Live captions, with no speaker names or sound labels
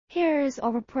Here is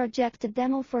our project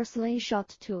demo for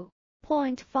Slingshot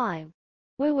 2.5.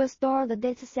 We will store the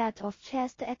dataset of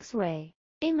chest X-ray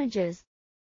images.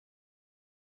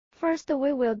 First,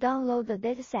 we will download the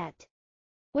dataset.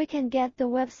 We can get the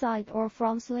website or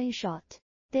from Slingshot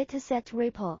dataset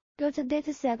repo. Go to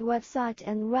dataset website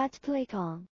and right-click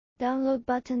on Download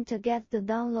button to get the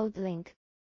download link.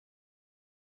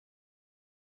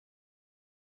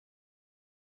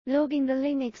 Log in the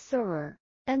Linux server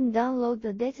and download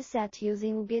the dataset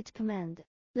using git command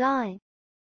line.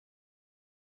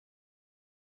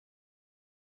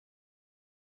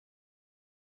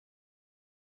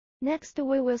 Next,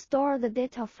 we will store the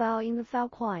data file in the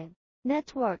Filecoin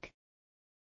network.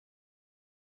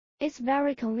 It's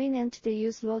very convenient to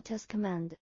use Lotus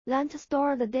command line to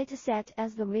store the dataset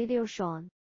as the video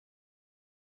shown.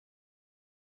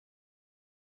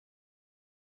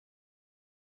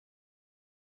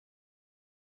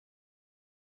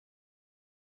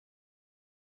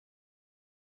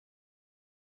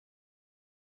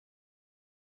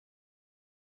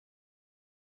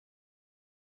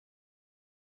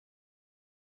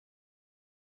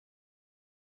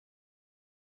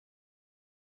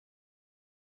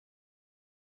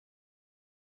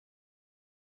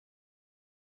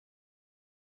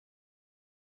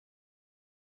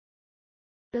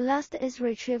 The last is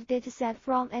retrieve dataset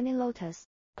from any Lotus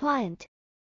client.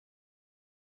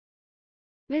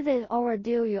 Visit our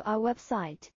DOUI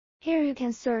website. Here you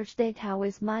can search data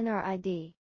with miner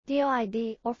ID, DO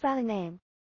ID, or file name.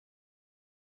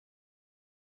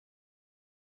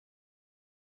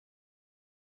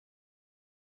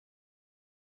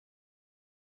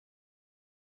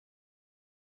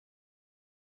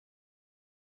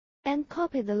 And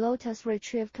copy the Lotus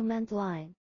retrieve command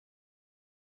line.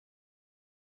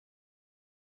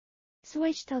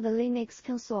 Switch to the Linux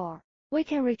console. We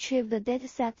can retrieve the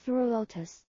dataset through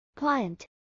Lotus client.